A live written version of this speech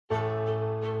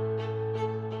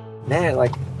man,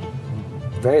 like,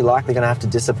 very likely gonna have to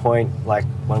disappoint like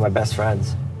one of my best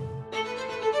friends.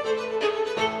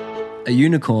 A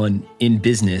unicorn in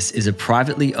business is a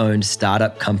privately owned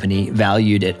startup company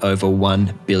valued at over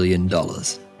 $1 billion.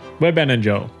 We're Ben and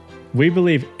Joel. We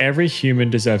believe every human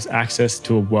deserves access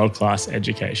to a world-class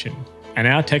education. And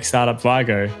our tech startup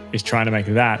Vigo is trying to make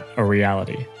that a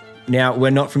reality. Now,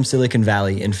 we're not from Silicon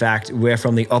Valley. In fact, we're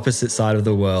from the opposite side of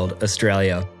the world,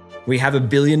 Australia. We have $1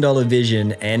 billion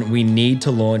vision and we need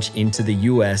to launch into the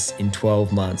US in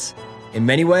 12 months. In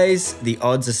many ways, the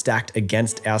odds are stacked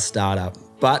against our startup,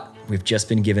 but we've just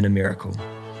been given a miracle.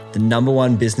 The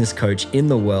 #1 business coach in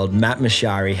the world, Matt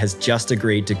Mashari, has just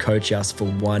agreed to coach us for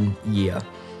 1 year.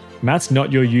 Matt's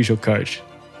not your usual coach,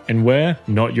 and we're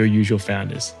not your usual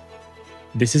founders.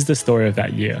 This is the story of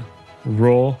that year,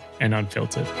 raw and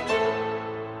unfiltered.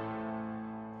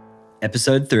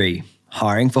 Episode 3,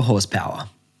 Hiring for Horsepower.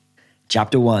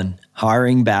 Chapter 1,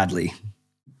 Hiring Badly.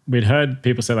 We'd heard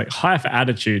people say, like, hire for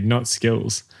attitude, not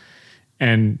skills.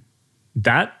 And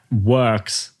that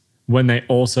works when they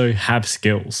also have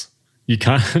skills. You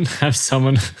can't have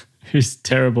someone who's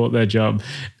terrible at their job,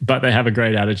 but they have a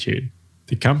great attitude.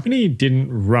 The company didn't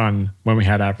run when we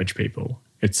had average people.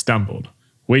 It stumbled.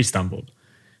 We stumbled.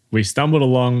 We stumbled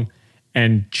along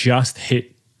and just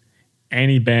hit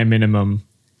any bare minimum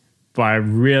by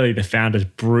really the founders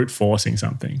brute forcing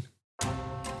something.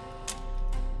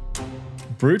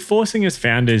 Brute forcing as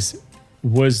founders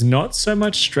was not so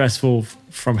much stressful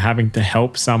from having to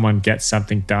help someone get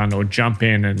something done or jump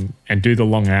in and do the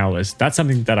long hours. That's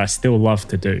something that I still love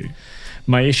to do.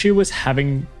 My issue was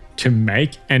having to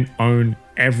make and own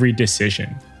every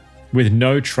decision with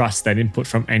no trust that input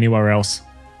from anywhere else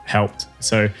helped.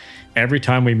 So every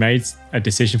time we made a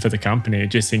decision for the company, it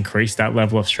just increased that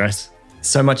level of stress.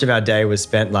 So much of our day was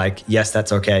spent like, yes,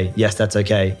 that's okay. Yes, that's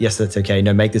okay. Yes, that's okay.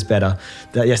 No, make this better.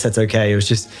 Yes, that's okay. It was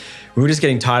just, we were just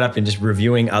getting tied up in just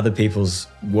reviewing other people's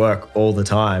work all the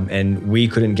time. And we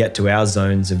couldn't get to our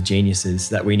zones of geniuses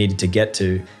that we needed to get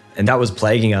to. And that was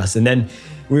plaguing us. And then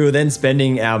we were then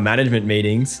spending our management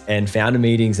meetings and founder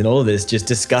meetings and all of this just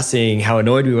discussing how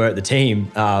annoyed we were at the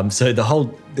team. So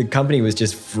the company was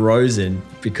just frozen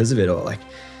because of it all. Like,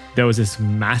 there was this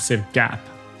massive gap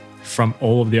from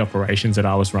all of the operations that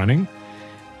I was running.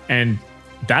 And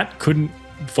that couldn't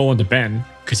fall into Ben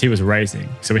because he was raising.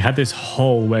 So we had this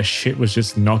hole where shit was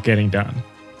just not getting done.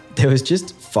 There was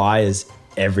just fires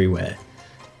everywhere.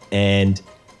 And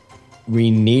we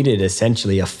needed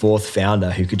essentially a fourth founder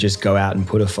who could just go out and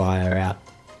put a fire out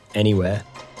anywhere.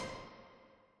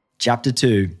 Chapter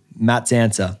 2, Matt's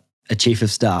Answer, a chief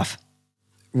of staff.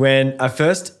 When I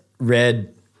first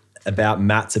read about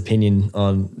Matt's opinion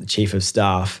on the chief of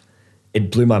staff, it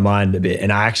blew my mind a bit.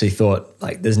 And I actually thought,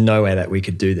 like, there's no way that we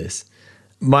could do this.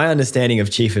 My understanding of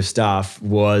chief of staff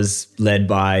was led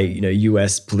by,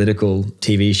 US political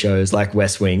TV shows like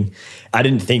West Wing. I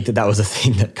didn't think that was a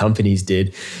thing that companies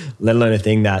did, let alone a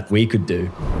thing that we could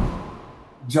do.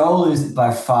 Joel is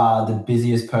by far the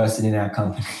busiest person in our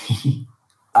company.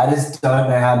 I just don't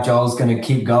know how Joel's going to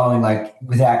keep going, like,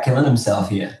 without killing himself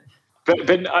here. But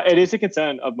it is a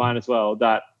concern of mine as well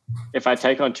that if I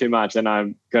take on too much, then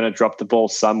I'm going to drop the ball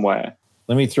somewhere.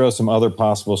 Let me throw some other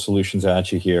possible solutions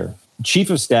at you here. Chief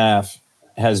of staff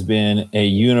has been a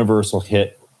universal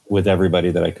hit with everybody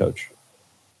that I coach.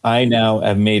 I now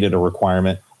have made it a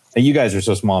requirement. And you guys are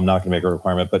so small, I'm not going to make a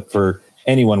requirement, but for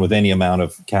anyone with any amount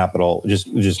of capital,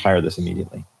 just hire this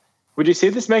immediately. Would you see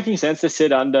this making sense to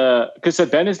sit under, because so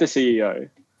Ben is the CEO.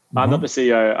 I'm not the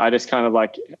CEO. I just kind of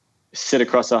like sit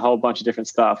across a whole bunch of different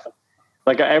stuff.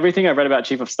 Like everything I've read about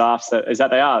chief of staffs is that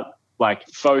they are like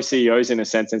faux CEOs in a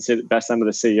sense and sit best under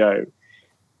the CEO.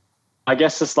 I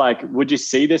guess just like, would you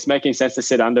see this making sense to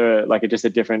sit under like just a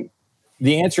different?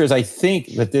 The answer is I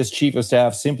think that this chief of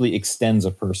staff simply extends a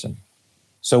person.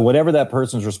 So whatever that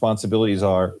person's responsibilities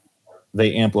are,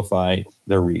 they amplify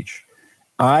their reach.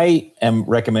 I am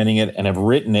recommending it and have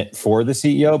written it for the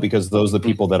CEO because those are the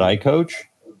people that I coach,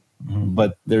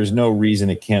 but there's no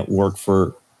reason it can't work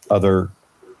for other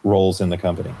roles in the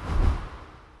company.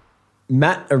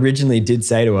 Matt originally did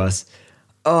say to us,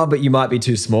 oh, but you might be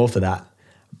too small for that.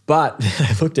 But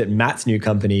I looked at Matt's new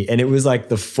company and it was like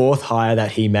the fourth hire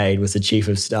that he made was the chief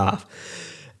of staff.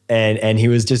 And he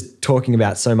was just talking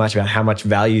about so much about how much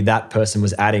value that person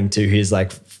was adding to his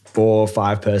like 4 or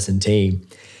 5 person team.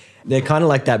 They're kind of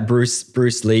like that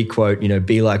Bruce Lee quote,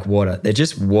 be like water. They're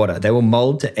just water. They will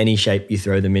mold to any shape you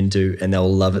throw them into and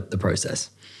they'll love it, the process.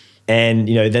 And,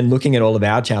 then looking at all of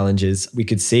our challenges, we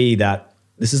could see that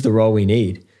this is the role we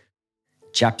need.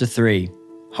 Chapter 3,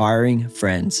 Hiring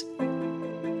Friends.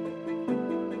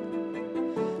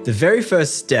 The very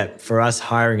first step for us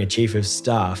hiring a chief of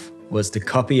staff was to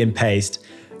copy and paste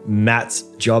Matt's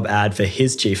job ad for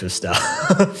his chief of staff.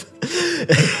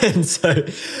 And so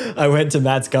I went to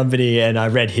Matt's company and I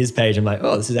read his page. I'm like,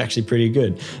 oh, this is actually pretty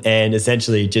good. And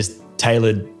essentially just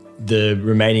tailored the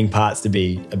remaining parts to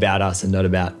be about us and not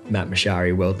about Matt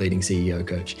Mashari, world-leading CEO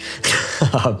coach.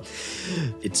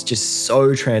 It's just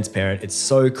so transparent. It's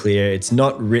so clear. It's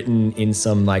not written in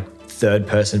some like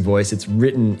third-person voice. It's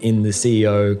written in the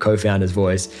CEO, co-founder's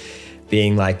voice,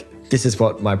 being like, this is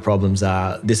what my problems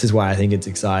are. This is why I think it's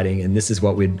exciting. And this is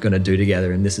what we're going to do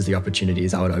together. And this is the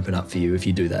opportunities I would open up for you if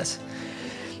you do this.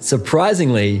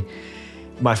 Surprisingly,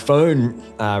 my phone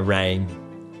rang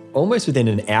almost within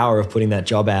an hour of putting that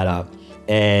job ad up.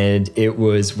 And it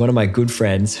was one of my good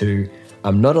friends who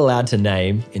I'm not allowed to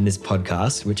name in this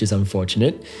podcast, which is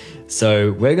unfortunate.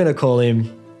 So we're going to call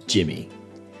him Jimmy.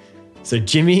 So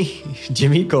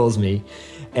Jimmy calls me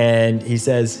and he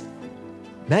says,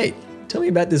 mate, tell me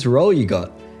about this role you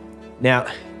got.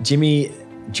 Now, Jimmy,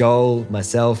 Joel,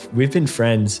 myself, we've been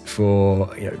friends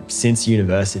for since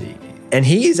university. And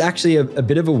he is actually a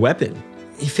bit of a weapon.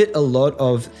 He fit a lot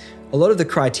of the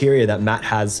criteria that Matt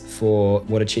has for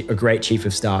what a great chief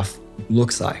of staff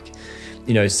looks like.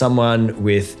 Someone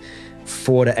with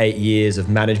 4 to 8 years of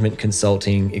management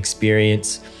consulting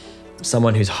experience,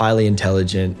 someone who's highly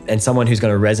intelligent, and someone who's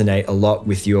going to resonate a lot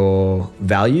with your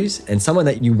values, and someone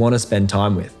that you want to spend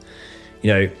time with.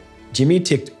 Jimmy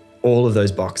ticked all of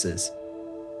those boxes.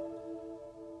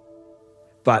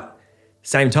 But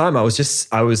same time, I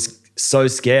was so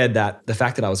scared that the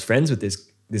fact that I was friends with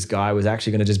this guy was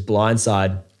actually going to just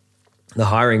blindside the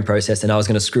hiring process and I was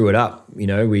going to screw it up.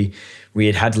 We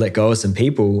had to let go of some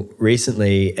people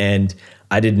recently and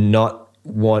I did not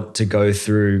want to go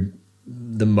through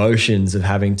the motions of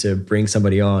having to bring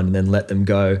somebody on and then let them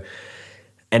go.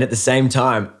 And at the same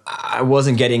time, I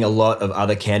wasn't getting a lot of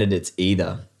other candidates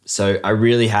either. So I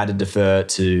really had to defer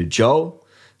to Joel,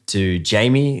 to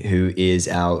Jamie, who is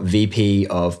our VP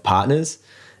of partners,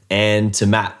 and to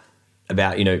Matt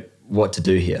about, what to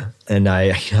do here. And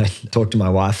I talked to my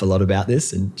wife a lot about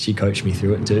this and she coached me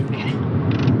through it too.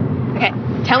 Okay,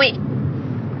 tell me.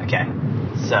 Okay,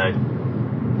 so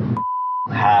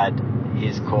had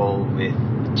his call with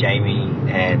Jamie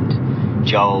and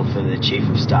Joel for the chief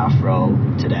of staff role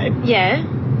today. Yeah.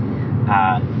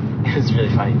 It was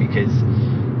really funny because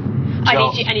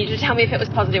Joel, I need you to tell me if it was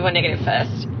positive or negative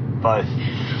first. Both.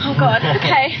 Oh God,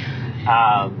 okay.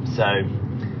 So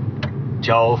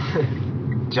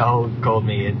Joel called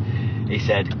me and he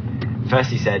said,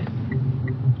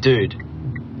 dude,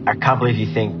 I can't believe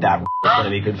you think that is going to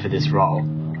be good for this role.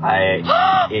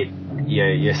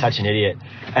 You're such an idiot.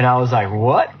 And I was like,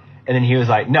 what? And then he was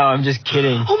like, no, I'm just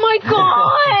kidding. Oh my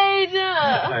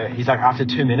God. He's like, after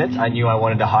 2 minutes, I knew I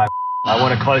wanted to hire. I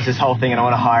want to close this whole thing and I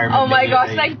want to hire him. Oh my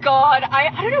gosh, thank God. I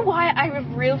don't know why I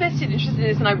have real vested interest in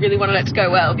this and I really wanted it to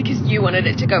go well because you wanted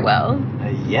it to go well.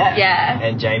 Yeah.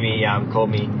 And Jamie called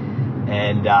me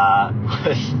and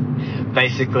was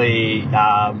basically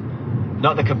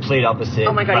not the complete opposite.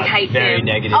 Oh my God, he hates very him.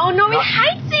 Negative. Oh no, he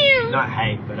hates him. Not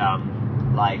hate, but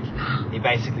he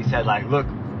basically said like, look,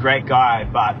 great guy,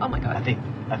 but oh my God. I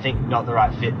think not the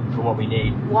right fit for what we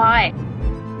need. Why?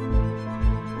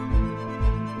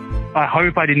 I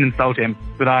hope I didn't insult him,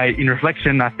 but in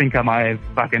reflection, I think I might have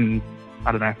I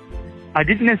don't know. I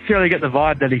didn't necessarily get the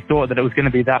vibe that he thought that it was going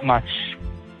to be that much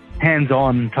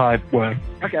hands-on type work.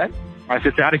 Okay. I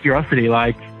said, out of curiosity,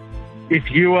 if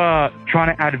you are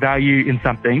trying to add value in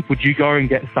something, would you go and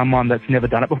get someone that's never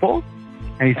done it before?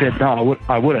 And he said, no,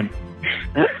 I wouldn't.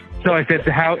 So I said,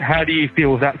 so how do you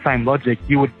feel with that same logic?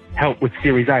 You would help with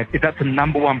Series A if that's the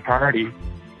number one priority.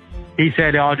 He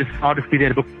said, I'll just be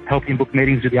there to help him book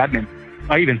meetings with the admin.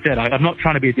 I even said, I'm not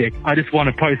trying to be a dick. I just want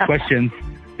to pose questions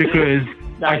because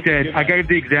I gave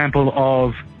the example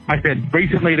of, I said,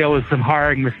 recently there was some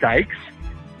hiring mistakes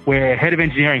where head of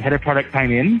engineering, head of product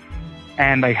came in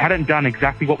and they hadn't done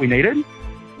exactly what we needed,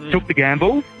 took the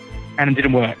gamble and it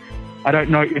didn't work. I don't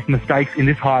know if mistakes in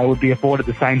this hire would be afforded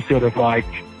the same sort of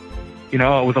it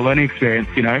was a learning experience,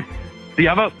 The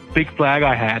other big flag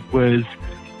I had was,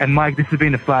 and Mike, this has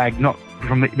been a flag, not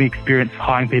from the experience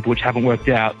hiring people which haven't worked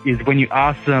out, is when you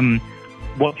ask them,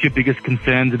 what's your biggest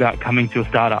concerns about coming to a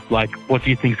startup? What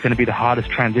do you think is going to be the hardest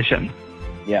transition?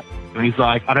 Yeah. And he's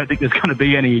like, I don't think there's going to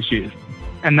be any issues.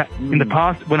 And that, in the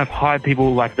past, when I've hired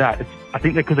people like that, I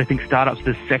think that because I think startups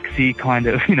are sexy kind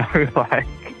of,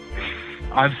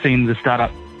 I've seen the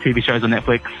startup TV shows on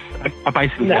Netflix. I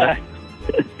basically get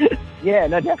it. Yeah,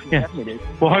 no, definitely do.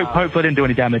 Well, hopefully I didn't do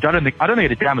any damage. I don't think it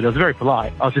did damage. I was very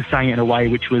polite. I was just saying it in a way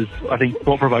which was, I think,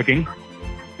 thought-provoking.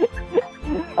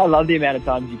 I love the amount of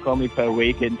times you call me per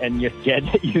week and you're scared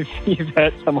that you've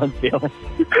hurt someone's feelings.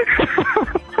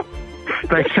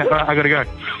 Thanks, I gotta go.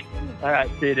 All right,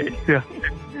 see you, dude. Yeah.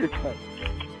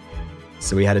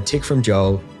 So we had a tick from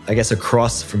Joel, I guess a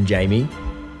cross from Jamie.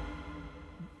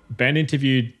 Ben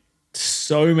interviewed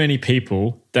so many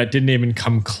people that didn't even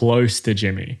come close to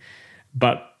Jimmy,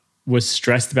 but was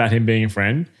stressed about him being a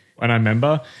friend. And I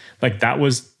remember, like, that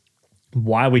was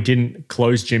why we didn't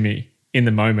close Jimmy in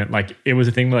the moment. Like, it was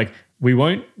a thing like, we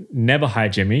won't never hire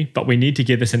Jimmy, but we need to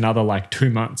give this another like 2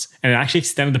 months. And it actually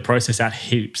extended the process out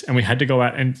heaps. And we had to go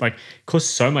out and like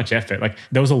cost so much effort. Like,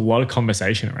 there was a lot of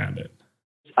conversation around it.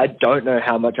 I don't know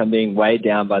how much I'm being weighed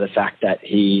down by the fact that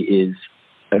he is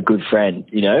a good friend,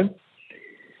 you know?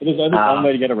 But there's only one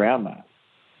way to get around that.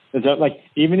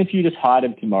 Even if you just hired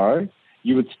him tomorrow,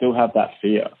 you would still have that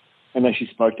fear unless you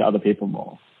spoke to other people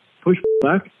more. Push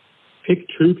back, pick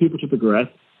 2 people to progress.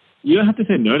 You don't have to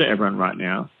say no to everyone right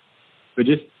now, but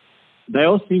just, they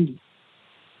all seem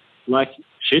like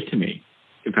shit to me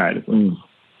comparatively.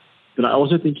 But I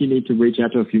also think you need to reach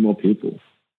out to a few more people.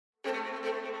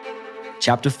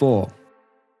 Chapter 4.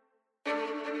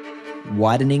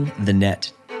 Widening the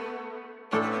net.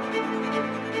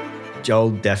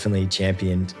 Joel definitely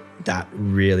championed that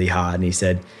really hard. And he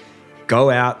said,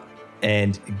 go out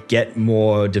and get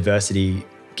more diversity,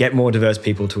 get more diverse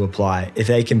people to apply. If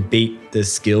they can beat the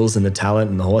skills and the talent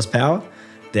and the horsepower,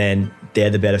 then they're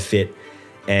the better fit.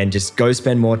 And just go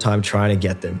spend more time trying to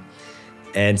get them.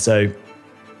 And so,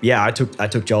 yeah, I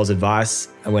took Joel's advice.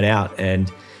 I went out,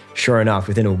 and sure enough,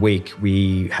 within a week,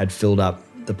 we had filled up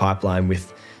the pipeline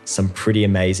with some pretty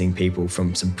amazing people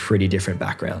from some pretty different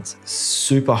backgrounds.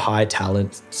 Super high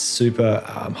talent, super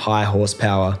high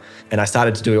horsepower. And I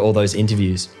started to do all those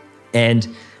interviews. And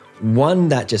one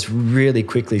that just really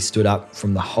quickly stood up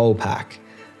from the whole pack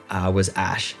was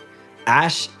Ash.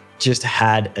 Ash just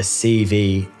had a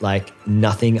CV like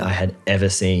nothing I had ever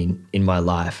seen in my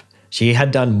life. She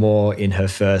had done more in her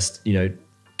first,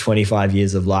 25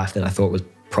 years of life than I thought was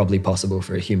probably possible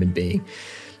for a human being.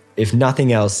 If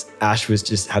nothing else, Ash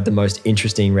had the most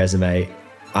interesting resume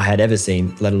I had ever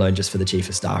seen, let alone just for the chief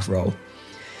of staff role.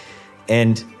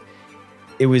 And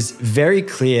it was very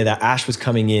clear that Ash was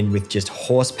coming in with just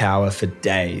horsepower for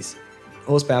days.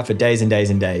 Horsepower for days and days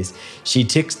and days. She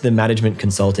ticked the management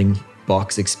consulting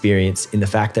box experience in the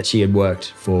fact that she had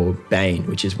worked for Bain,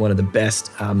 which is one of the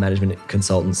best management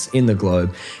consultants in the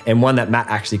globe, and one that Matt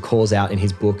actually calls out in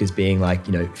his book as being like,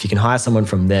 if you can hire someone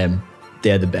from them,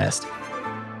 they're the best.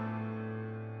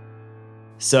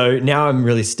 So now I'm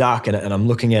really stuck, and I'm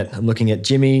looking at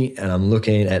Jimmy, and I'm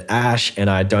looking at Ash, and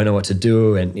I don't know what to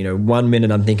do. And 1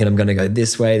 minute I'm thinking I'm going to go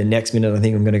this way, the next minute I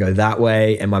think I'm going to go that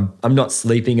way, and I'm not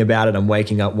sleeping about it. I'm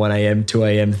waking up 1 a.m., 2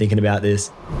 a.m. thinking about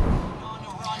this.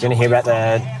 Do you want to hear about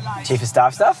the chief of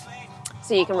staff stuff?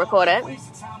 So you can record it.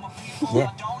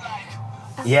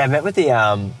 Yeah, I met with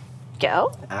the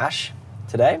Girl? Ash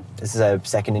today. This is a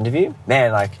second interview.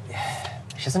 Man,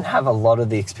 she doesn't have a lot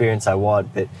of the experience I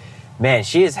want, but man,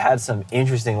 she has had some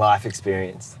interesting life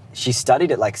experience. She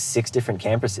studied at 6 different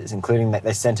campuses, including that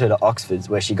they sent her to Oxford,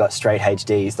 where she got straight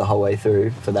HDs the whole way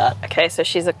through for that. Okay, so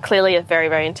she's clearly a very,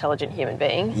 very intelligent human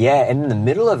being. Yeah, and in the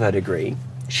middle of her degree,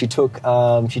 she took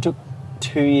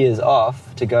 2 years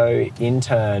off to go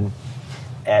intern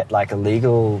at a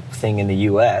legal thing in the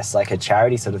US, a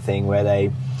charity sort of thing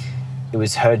where it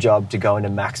was her job to go into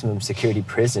maximum security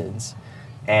prisons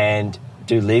and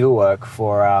do legal work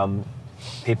for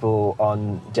people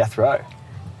on death row.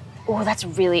 Oh, that's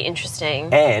really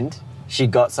interesting. And she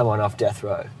got someone off death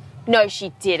row. No,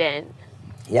 she didn't.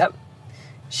 Yep.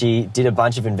 She did a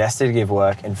bunch of investigative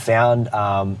work and found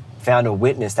a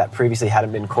witness that previously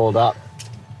hadn't been called up.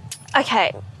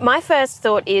 Okay, my first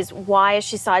thought is, why is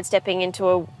she sidestepping into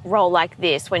a role like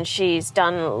this when she's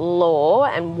done law,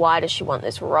 and why does she want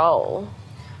this role?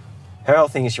 Her whole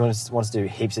thing is she wants to do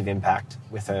heaps of impact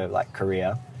with her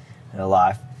career and her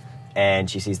life, and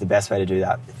she sees the best way to do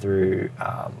that through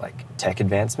tech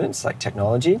advancements,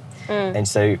 technology. And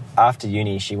so after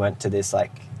uni, she went to this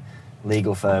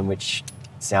legal firm, which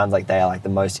sounds like they are the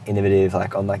most innovative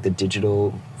on the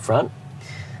digital front.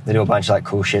 They do a bunch of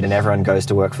cool shit, and everyone goes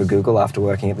to work for Google after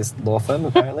working at this law firm,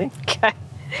 apparently. Okay.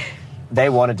 They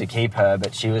wanted to keep her,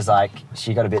 but she was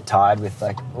she got a bit tired with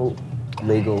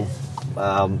legal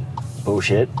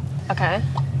bullshit. Okay.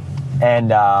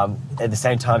 And at the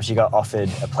same time, she got offered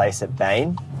a place at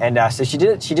Bain, and so she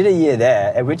did a year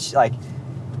there, at which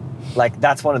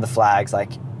that's one of the flags.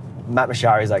 Matt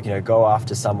Mashari's go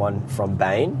after someone from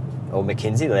Bain or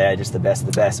McKinsey. They're just the best of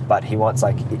the best, but he wants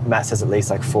Matt says at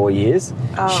least 4 years.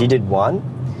 Oh. She did 1.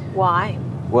 Why?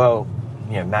 Well,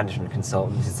 management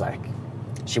consultants is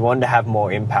she wanted to have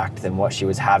more impact than what she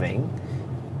was having.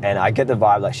 And I get the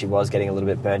vibe like she was getting a little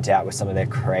bit burnt out with some of their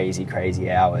crazy,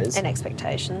 crazy hours. And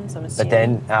expectations, I'm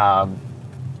assuming. But then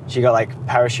she got like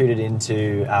parachuted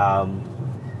into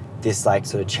this like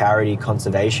sort of charity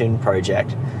conservation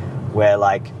project where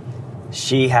like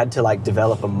she had to like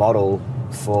develop a model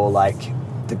for like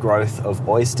the growth of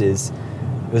oysters.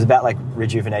 It was about like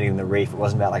rejuvenating the reef. It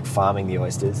wasn't about like farming the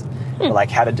oysters, but like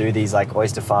how to do these like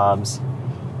oyster farms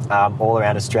all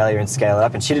around Australia and scale it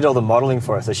up. And she did all the modeling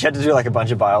for it. So she had to do like a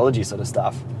bunch of biology sort of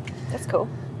stuff. That's cool.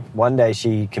 One day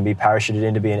she can be parachuted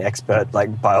in to be an expert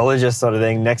like biologist sort of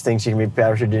thing. Next thing she can be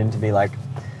parachuted in to be like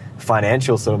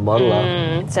financial sort of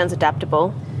modeler. Sounds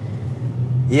adaptable.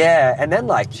 Yeah, and then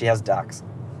like she has ducks.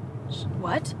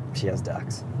 What? She has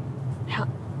ducks.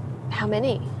 How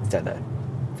many? Don't know,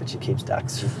 but she keeps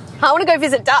ducks. I want to go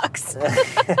visit ducks.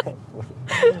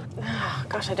 Oh,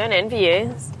 gosh, I don't envy you.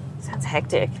 This sounds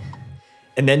hectic.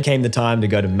 And then came the time to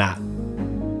go to Matt.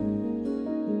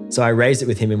 So I raised it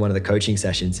with him in one of the coaching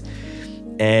sessions.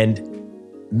 And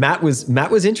Matt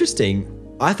was interesting.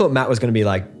 I thought Matt was going to be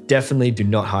like, definitely do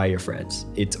not hire your friends.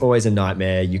 It's always a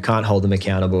nightmare. You can't hold them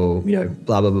accountable, you know,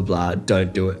 blah, blah, blah, blah.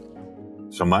 Don't do it.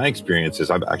 So my experience is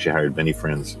I've actually hired many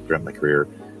friends throughout my career,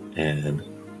 and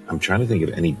I'm trying to think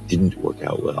if any didn't work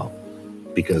out well.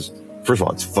 Because first of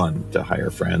all, it's fun to hire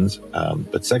friends.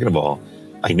 But second of all,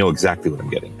 I know exactly what I'm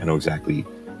getting. I know exactly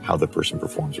how the person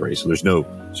performs, right? So there's no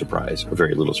surprise or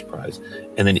very little surprise.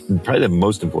 And then probably the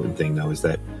most important thing though is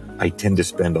that I tend to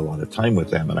spend a lot of time with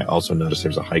them. And I also notice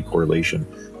there's a high correlation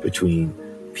between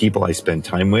people I spend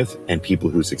time with and people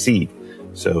who succeed.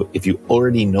 So if you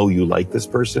already know you like this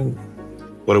person,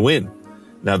 what a win.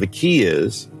 Now, the key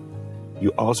is you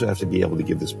also have to be able to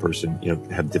give this person, you know,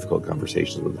 have difficult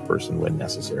conversations with the person when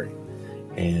necessary.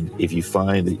 And if you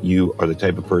find that you are the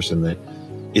type of person that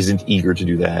isn't eager to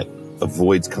do that,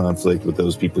 avoids conflict with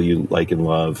those people you like and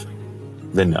love,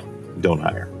 then no, don't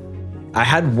hire. I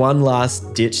had one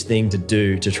last ditch thing to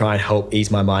do to try and help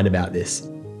ease my mind about this.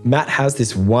 Matt has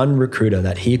this one recruiter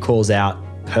that he calls out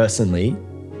personally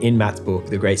in Matt's book,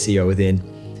 The Great CEO Within,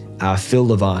 Phil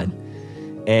Levine.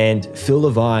 And Phil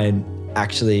Levine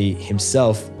actually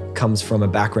himself comes from a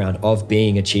background of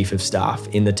being a chief of staff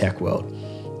in the tech world.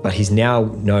 But he's now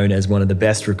known as one of the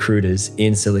best recruiters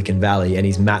in Silicon Valley, and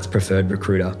he's Matt's preferred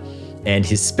recruiter. And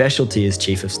his specialty is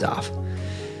chief of staff.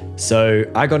 So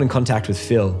I got in contact with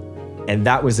Phil, and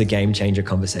that was a game changer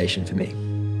conversation for me.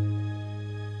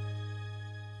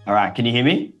 All right, can you hear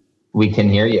me? We can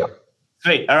hear you.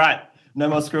 Sweet. All right, no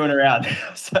more screwing around.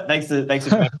 So thanks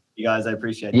for you guys. I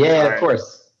appreciate it. Yeah, of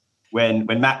course. When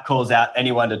Matt calls out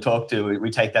anyone to talk to,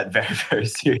 we take that very, very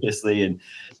seriously. And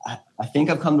I think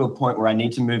I've come to a point where I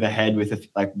need to move ahead with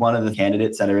like one of the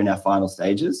candidates that are in our final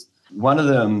stages. One of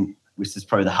them, which is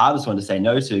probably the hardest one to say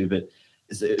no to, but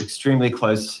is an extremely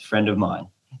close friend of mine.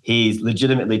 He's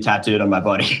legitimately tattooed on my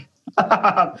body.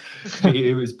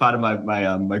 He was part of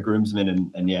my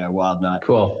groomsmen and yeah, Wild Night.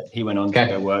 Cool. He went on to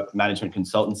go work management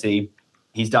consultancy.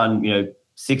 He's done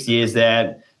 6 years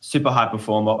there. Super high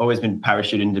performer. Always been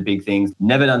parachuted into big things.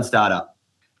 Never done startup,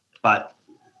 but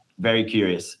very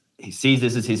curious. He sees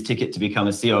this as his ticket to become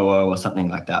a COO or something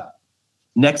like that.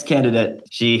 Next candidate,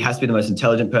 she has to be the most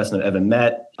intelligent person I've ever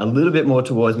met. A little bit more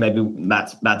towards maybe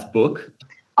Matt's book.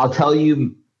 I'll tell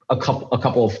you a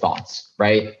couple of thoughts,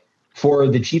 right? For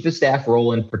the chief of staff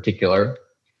role in particular,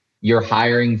 you're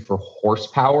hiring for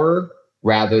horsepower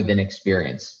rather than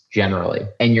experience generally.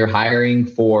 And you're hiring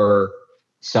for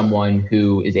someone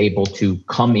who is able to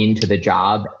come into the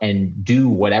job and do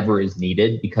whatever is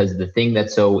needed, because the thing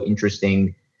that's so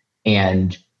interesting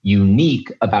and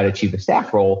unique about a chief of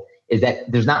staff role is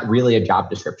that there's not really a job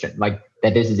description. Like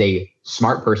that this is a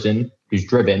smart person who's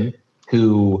driven,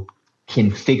 who can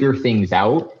figure things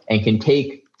out and can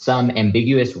take some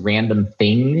ambiguous random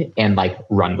thing and like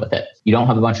run with it. You don't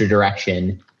have a bunch of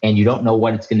direction and you don't know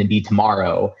what it's going to be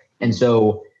tomorrow. And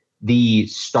so the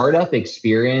startup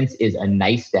experience is a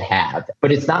nice to have,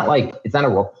 but it's not a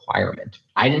requirement.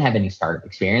 I didn't have any startup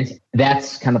experience.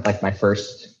 That's kind of like my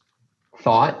first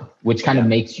thought, which kind of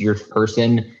makes your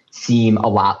person seem a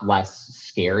lot less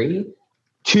scary.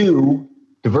 Two,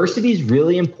 diversity is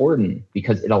really important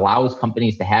because it allows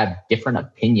companies to have different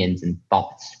opinions and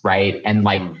thoughts, right? And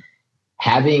like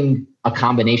having a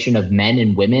combination of men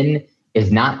and women is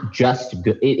not just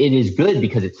good. It is good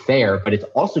because it's fair, but it's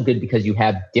also good because you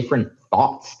have different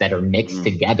thoughts that are mixed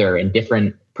together and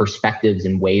different perspectives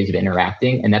and ways of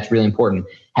interacting. And that's really important.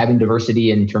 Having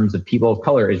diversity in terms of people of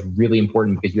color is really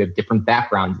important because you have different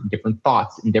backgrounds and different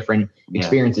thoughts and different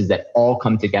experiences that all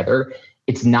come together.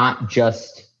 It's not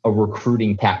just a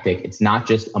recruiting tactic. It's not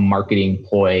just a marketing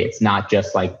ploy. It's not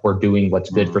just like we're doing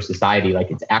what's good for society. Like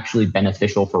it's actually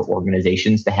beneficial for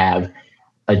organizations to have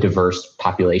a diverse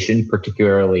population,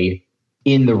 particularly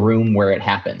in the room where it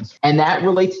happens. And that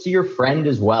relates to your friend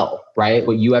as well, right?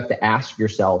 What you have to ask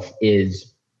yourself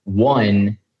is,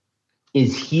 one,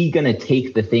 is he going to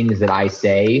take the things that I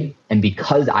say, and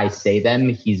because I say them,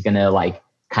 he's going to like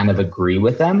kind of agree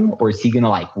with them? Or is he going to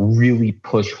like really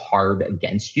push hard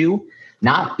against you?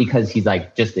 Not because he's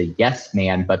like just a yes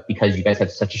man, but because you guys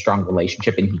have such a strong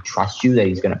relationship and he trusts you that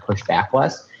he's going to push back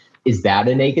less. Is that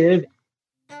a negative?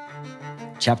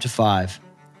 Chapter 5,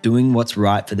 doing what's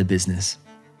right for the business.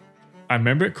 I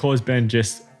remember it caused Ben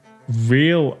just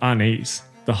real unease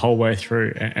the whole way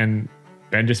through. And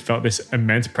Ben just felt this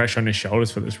immense pressure on his shoulders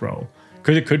for this role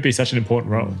because it could be such an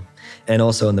important role. And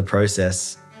also in the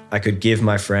process, I could give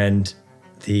my friend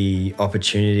the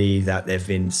opportunity that they've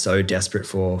been so desperate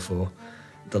for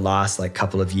the last like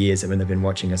couple of years, and when they've been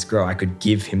watching us grow. I could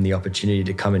give him the opportunity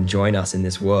to come and join us in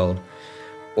this world.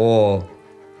 Or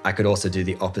I could also do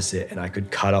the opposite, and I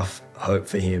could cut off hope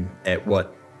for him at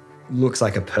what looks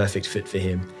like a perfect fit for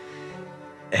him.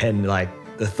 And like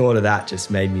the thought of that just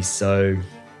made me so,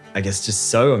 I guess, just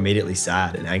so immediately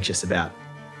sad and anxious about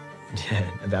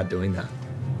doing that.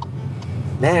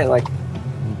 Man, like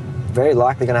very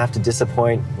likely gonna have to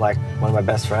disappoint like one of my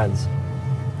best friends.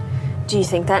 Do you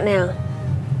think that now?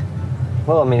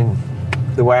 Well, I mean,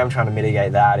 the way I'm trying to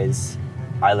mitigate that is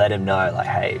I let him know, like,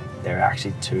 hey, there are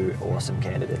actually 2 awesome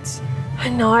candidates. I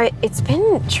know. It's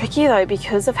been tricky, though,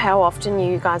 because of how often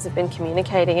you guys have been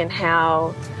communicating and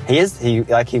how... He was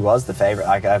the favourite.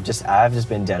 Like, I've just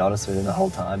been dead honest with him the whole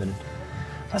time, and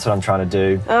that's what I'm trying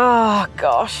to do. Oh,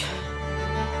 gosh.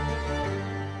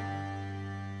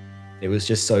 It was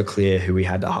just so clear who we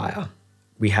had to hire.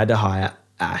 We had to hire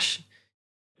Ash.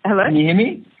 Hello? Can you hear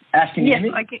me? Ash, can you hear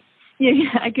me? I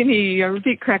can hear you. You're a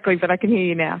bit crackly, but I can hear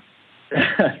you now.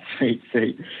 Sweet.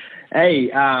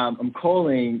 Hey, I'm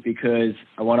calling because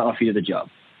I want to offer you the job.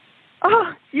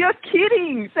 Oh, you're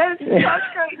kidding. That's such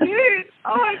great news.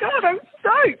 Oh, my God, I'm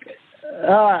stoked.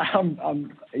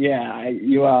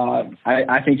 You are.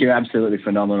 I think you're absolutely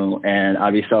phenomenal, and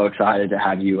I'd be so excited to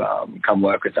have you come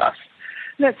work with us.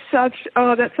 That's such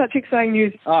exciting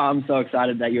news. Oh, I'm so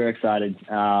excited that you're excited.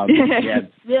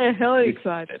 Yeah, hell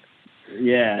excited.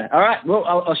 Yeah. All right. Well,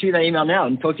 I'll shoot you that email now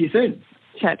and talk to you soon.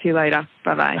 Chat to you later.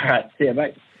 Bye-bye. All right. See you,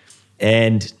 mate.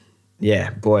 And yeah,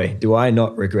 boy, do I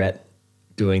not regret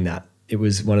doing that. It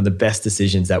was one of the best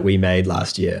decisions that we made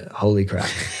last year. Holy crap.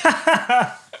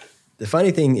 The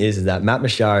funny thing is that Matt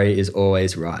Mashari is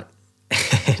always right.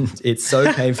 And it's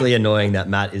so painfully annoying that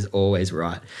Matt is always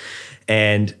right.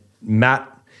 And Matt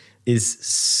is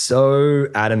so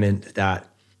adamant that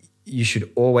you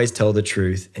should always tell the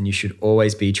truth and you should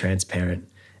always be transparent,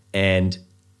 and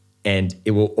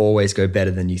it will always go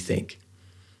better than you think.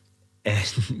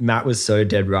 And Matt was so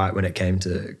dead right when it came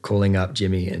to calling up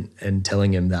Jimmy and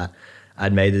telling him that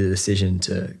I'd made the decision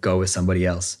to go with somebody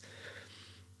else.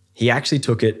 He actually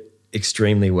took it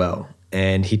extremely well,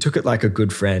 and he took it like a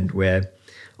good friend where,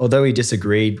 although he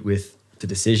disagreed with the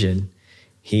decision,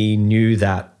 he knew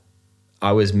that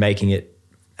I was making it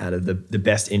out of the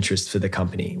best interest for the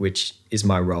company, which is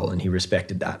my role, and he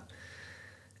respected that.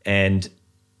 And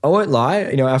I won't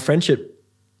lie, our friendship,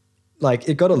 like,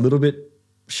 it got a little bit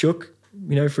shook,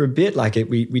 for a bit. Like,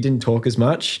 we didn't talk as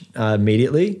much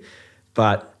immediately,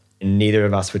 but neither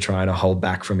of us were trying to hold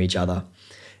back from each other.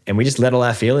 And we just let all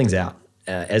our feelings out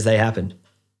as they happened.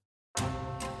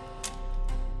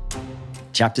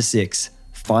 Chapter 6,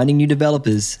 finding new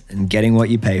developers and getting what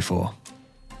you pay for.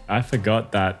 I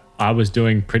forgot that I was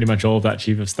doing pretty much all of that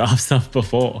chief of staff stuff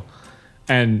before,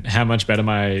 and how much better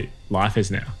my life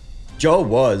is now. Joel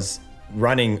was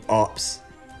running ops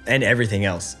and everything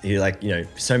else. He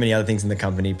so many other things in the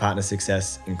company, partner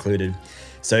success included.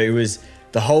 So it was,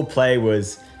 the whole play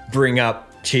was bring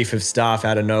up chief of staff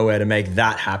out of nowhere to make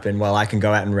that happen while I can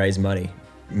go out and raise money.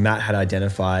 Matt had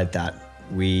identified that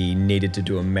we needed to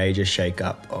do a major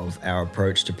shakeup of our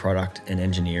approach to product and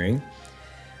engineering.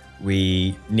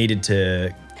 We needed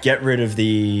to get rid of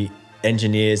the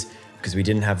engineers because we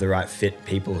didn't have the right fit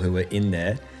people who were in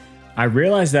there. I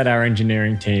realized that our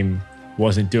engineering team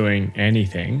wasn't doing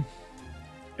anything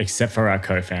except for our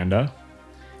co-founder.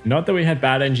 Not that we had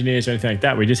bad engineers or anything like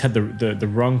that. We just had the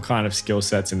wrong kind of skill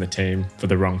sets in the team for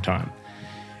the wrong time.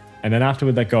 And then after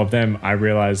we let go of them, I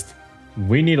realized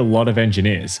we need a lot of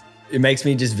engineers. It makes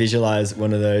me just visualize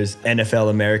one of those NFL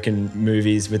American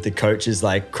movies with the coaches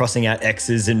like crossing out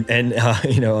X's and on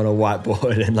a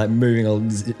whiteboard and like moving all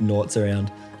noughts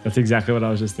around. That's exactly what I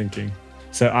was just thinking.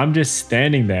 So I'm just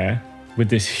standing there with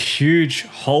this huge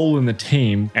hole in the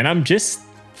team, and I'm just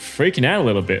freaking out a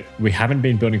little bit. We haven't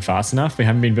been building fast enough. We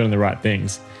haven't been building the right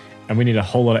things, and we need a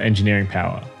whole lot of engineering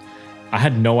power. I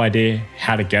had no idea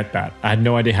how to get that. I had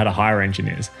no idea how to hire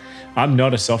engineers. I'm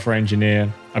not a software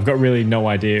engineer. I've got really no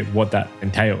idea what that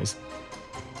entails.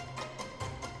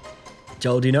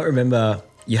 Joel, do you not remember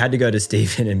you had to go to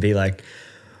Stephen and be like,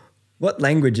 what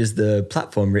language is the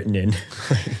platform written in?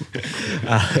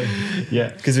 Yeah.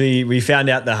 Because we found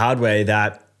out the hard way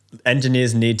that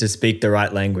engineers need to speak the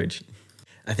right language.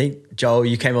 I think, Joel,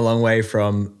 you came a long way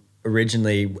from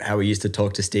originally how we used to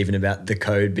talk to Stephen about the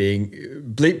code being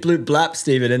bleep, bloop, blap,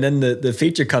 Stephen, and then the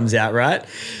feature comes out, right?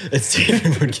 And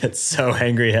Stephen would get so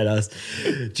angry at us.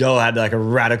 Joel had like a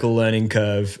radical learning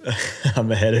curve.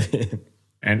 I'm ahead of him.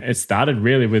 And it started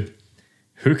really with,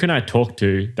 who can I talk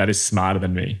to that is smarter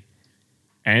than me?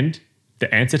 And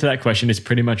the answer to that question is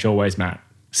pretty much always Matt.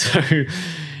 So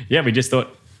yeah, we just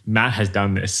thought Matt has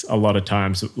done this a lot of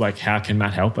times. Like, how can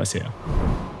Matt help us here?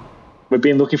 We've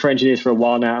been looking for engineers for a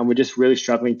while now, and we're just really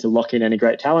struggling to lock in any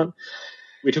great talent.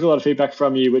 We took a lot of feedback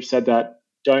from you, which said that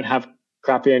don't have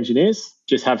crappy engineers,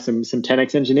 just have some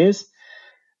 10x engineers.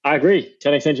 I agree.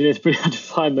 10x engineers are pretty hard to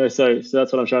find though. So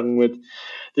that's what I'm struggling with.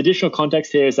 The additional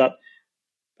context here is that,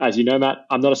 as you know, Matt,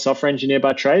 I'm not a software engineer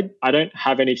by trade. I don't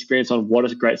have any experience on what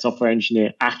a great software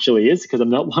engineer actually is because I'm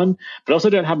not one, but also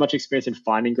don't have much experience in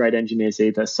finding great engineers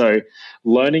either. So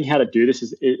learning how to do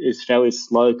this is fairly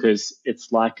slow because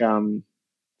it's like I'm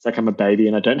a baby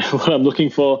and I don't know what I'm looking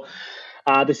for.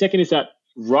 The second is that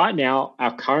right now,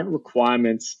 our current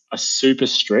requirements are super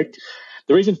strict.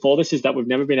 The reason for this is that we've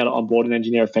never been able to onboard an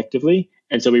engineer effectively.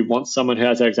 And so we want someone who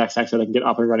has that exact stack so they can get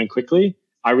up and running quickly.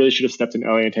 I really should have stepped in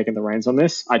earlier and taken the reins on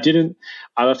this. I didn't.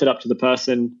 I left it up to the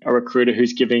person, a recruiter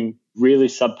who's giving really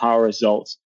subpar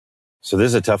results. So this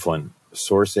is a tough one.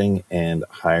 Sourcing and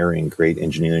hiring great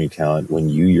engineering talent when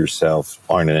you yourself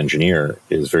aren't an engineer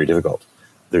is very difficult.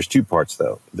 There's two parts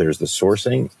though. There's the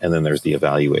sourcing and then there's the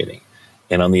evaluating.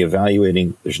 And on the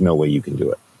evaluating, there's no way you can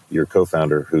do it. Your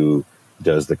co-founder who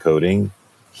does the coding,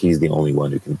 he's the only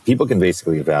one who can. People can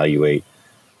basically evaluate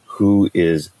who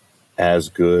is as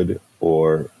good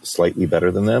or slightly better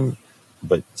than them,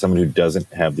 but someone who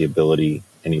doesn't have the ability,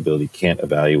 can't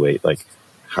evaluate like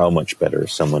how much better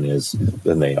someone is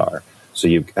than they are. So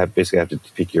you basically have to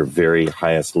pick your very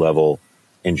highest level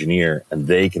engineer and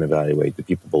they can evaluate the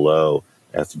people below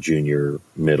as junior,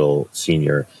 middle,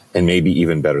 senior, and maybe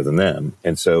even better than them.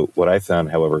 And so what I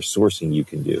found, however, sourcing you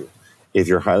can do. If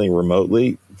you're hiring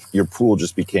remotely, your pool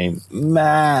just became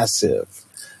massive.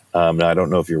 Now, I don't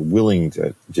know if you're willing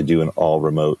to do an all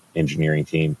remote engineering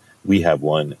team. We have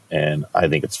one, and I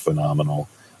think it's phenomenal.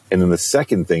 And then the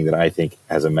second thing that I think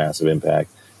has a massive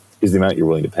impact is the amount you're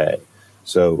willing to pay.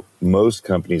 So most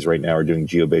companies right now are doing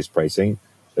geo-based pricing.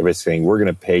 They're basically saying, we're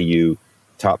going to pay you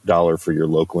top dollar for your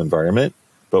local environment,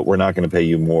 but we're not going to pay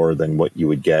you more than what you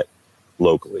would get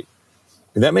locally.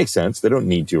 And that makes sense. They don't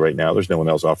need to right now. There's no one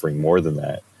else offering more than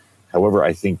that. However,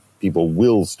 I think people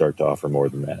will start to offer more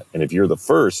than that. And if you're the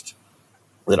first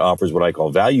that offers what I call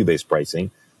value-based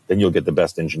pricing, then you'll get the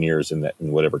best engineers in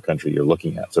whatever country you're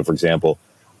looking at. So, for example,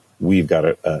 we've got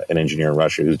an engineer in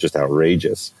Russia who's just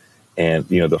outrageous. And,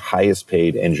 the highest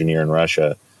paid engineer in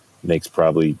Russia makes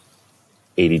probably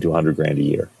 80 to 100 grand a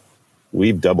year.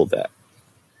 We've doubled that.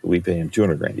 We pay him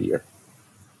 200 grand a year.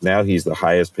 Now he's the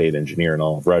highest paid engineer in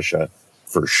all of Russia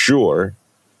for sure.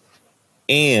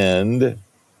 And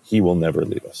he will never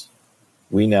leave us.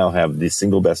 We now have the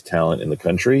single best talent in the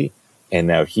country, and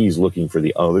now he's looking for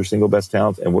the other single best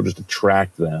talent, and we'll just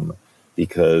attract them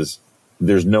because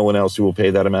there's no one else who will pay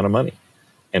that amount of money.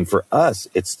 And for us,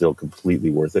 it's still completely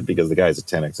worth it because the guy's a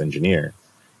 10x engineer,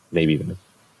 maybe even a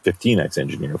 15x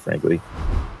engineer, frankly.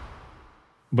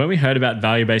 When we heard about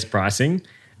value-based pricing,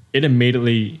 it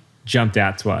immediately jumped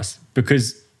out to us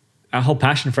because our whole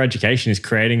passion for education is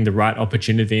creating the right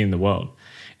opportunity in the world.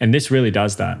 And this really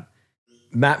does that.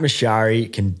 Matt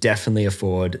Mashari can definitely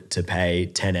afford to pay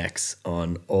 10x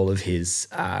on all of his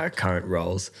current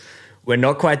roles. We're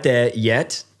not quite there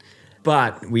yet,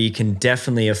 but we can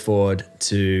definitely afford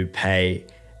to pay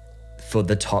for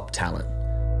the top talent.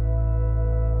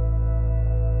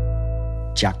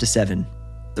 Chapter 7,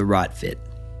 the right fit.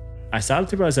 I started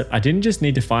to realize that I didn't just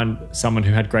need to find someone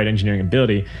who had great engineering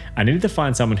ability. I needed to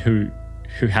find someone who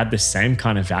had the same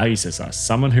kind of values as us,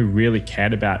 someone who really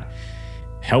cared about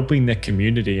helping their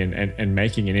community and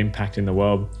making an impact in the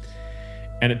world.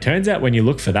 And it turns out when you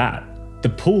look for that, the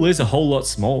pool is a whole lot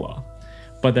smaller.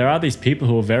 But there are these people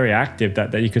who are very active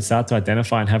that you could start to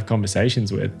identify and have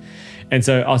conversations with. And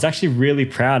so I was actually really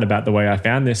proud about the way I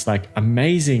found this like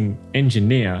amazing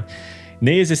engineer.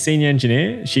 Nia is a senior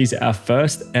engineer. She's our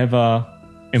first ever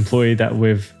employee that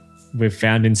we've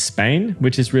found in Spain,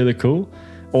 which is really cool.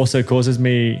 Also causes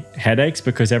me headaches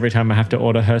because every time I have to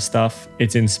order her stuff,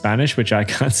 it's in Spanish, which I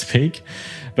can't speak.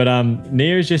 But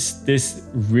Nia is just this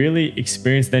really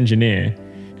experienced engineer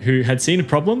who had seen a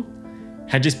problem,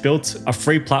 had just built a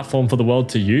free platform for the world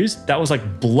to use that was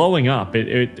like blowing up.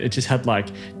 It just had like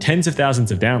tens of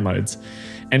thousands of downloads.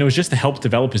 And it was just to help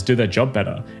developers do their job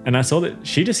better. And I saw that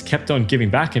she just kept on giving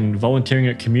back and volunteering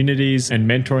at communities and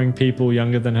mentoring people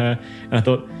younger than her. And I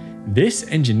thought, this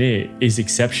engineer is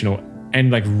exceptional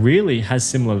and like really has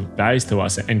similar values to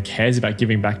us and cares about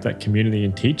giving back to that community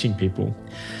and teaching people.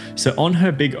 So on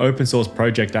her big open source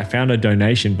project, I found a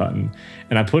donation button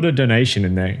and I put a donation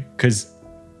in there because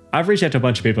I've reached out to a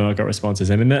bunch of people and I got responses.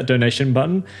 And in that donation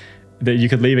button, that you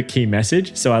could leave a key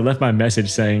message. So I left my message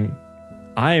saying,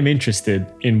 I am interested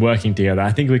in working together.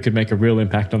 I think we could make a real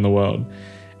impact on the world.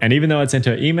 And even though I'd sent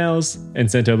her emails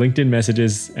and sent her LinkedIn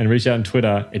messages and reached out on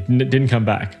Twitter, it didn't come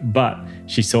back. But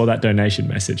she saw that donation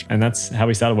message. And that's how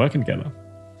we started working together.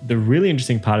 The really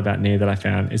interesting part about Nia that I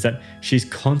found is that she's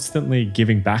constantly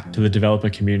giving back to the developer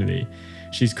community.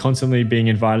 She's constantly being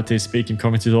invited to speak in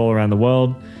conferences all around the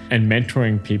world and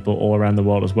mentoring people all around the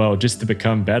world as well, just to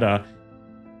become better.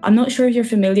 I'm not sure if you're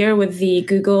familiar with the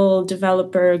Google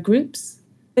developer groups.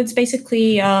 It's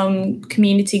basically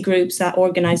community groups that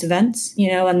organize events,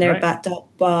 and they're backed up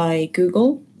by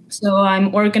Google. So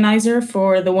I'm organizer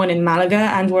for the one in Malaga,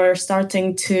 and we're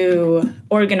starting to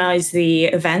organize the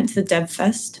event, the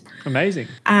DevFest. Amazing.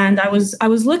 And I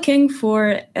was looking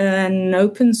for an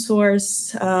open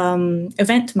source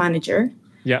event manager.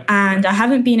 Yeah. And I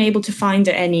haven't been able to find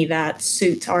any that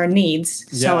suit our needs.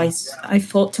 Yeah. So I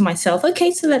thought to myself,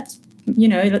 okay, so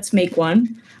let's make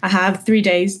one. I have 3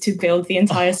 days to build the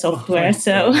entire software.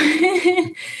 So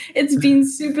it's been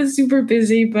super, super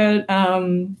busy, but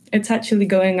it's actually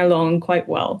going along quite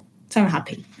well. So I'm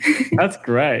happy. That's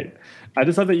great. I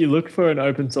just love that you looked for an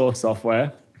open source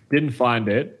software, didn't find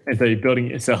it, and so you're building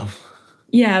it yourself.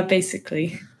 Yeah,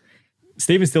 basically.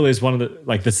 Stephen still is one of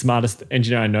the smartest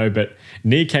engineer I know, but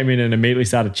Nia came in and immediately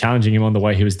started challenging him on the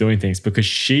way he was doing things because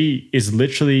she is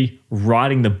literally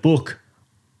writing the book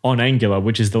on Angular,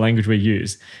 which is the language we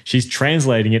use. She's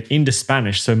translating it into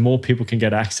Spanish so more people can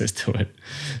get access to it.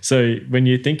 So when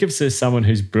you think of her as someone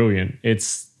who's brilliant,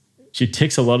 she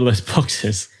ticks a lot of those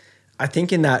boxes. I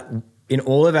think in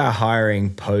all of our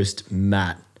hiring post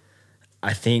Matt,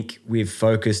 I think we've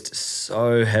focused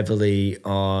so heavily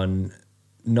on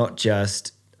not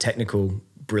just technical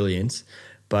brilliance,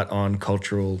 but on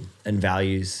cultural and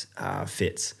values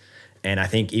fits. And I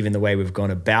think even the way we've gone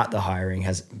about the hiring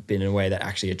has been in a way that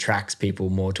actually attracts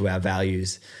people more to our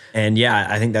values. And yeah,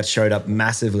 I think that showed up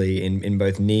massively in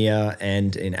both Nia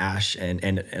and in Ash and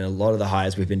a lot of the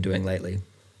hires we've been doing lately.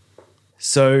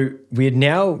 So we had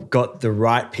now got the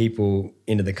right people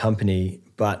into the company,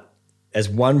 but as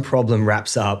one problem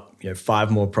wraps up,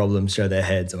 5 more problems show their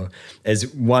heads, or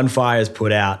as one fire is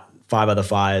put out, 5 other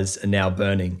fires are now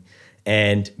burning.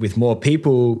 And with more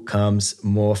people comes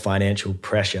more financial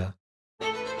pressure.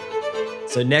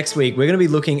 So next week, we're going to be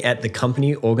looking at the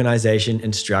company organization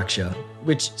and structure,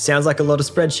 which sounds like a lot of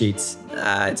spreadsheets.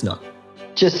 It's not.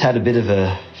 Just had a bit of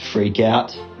a freak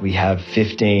out. We have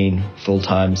 15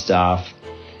 full-time staff,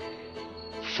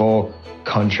 4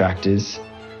 contractors,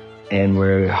 and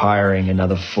we're hiring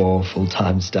another 4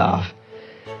 full-time staff.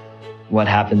 What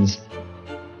happens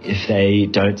if they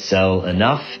don't sell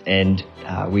enough and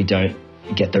we don't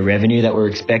get the revenue that we're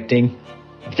expecting?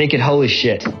 I'm thinking, holy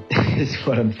shit, is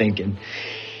what I'm thinking.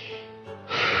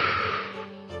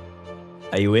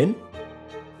 Are you in?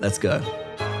 Let's go.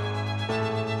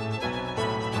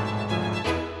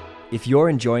 If you're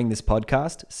enjoying this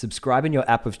podcast, subscribe in your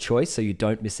app of choice so you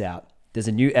don't miss out. There's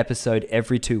a new episode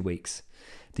every 2 weeks.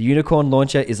 The Unicorn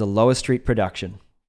Launcher is a Lower Street production.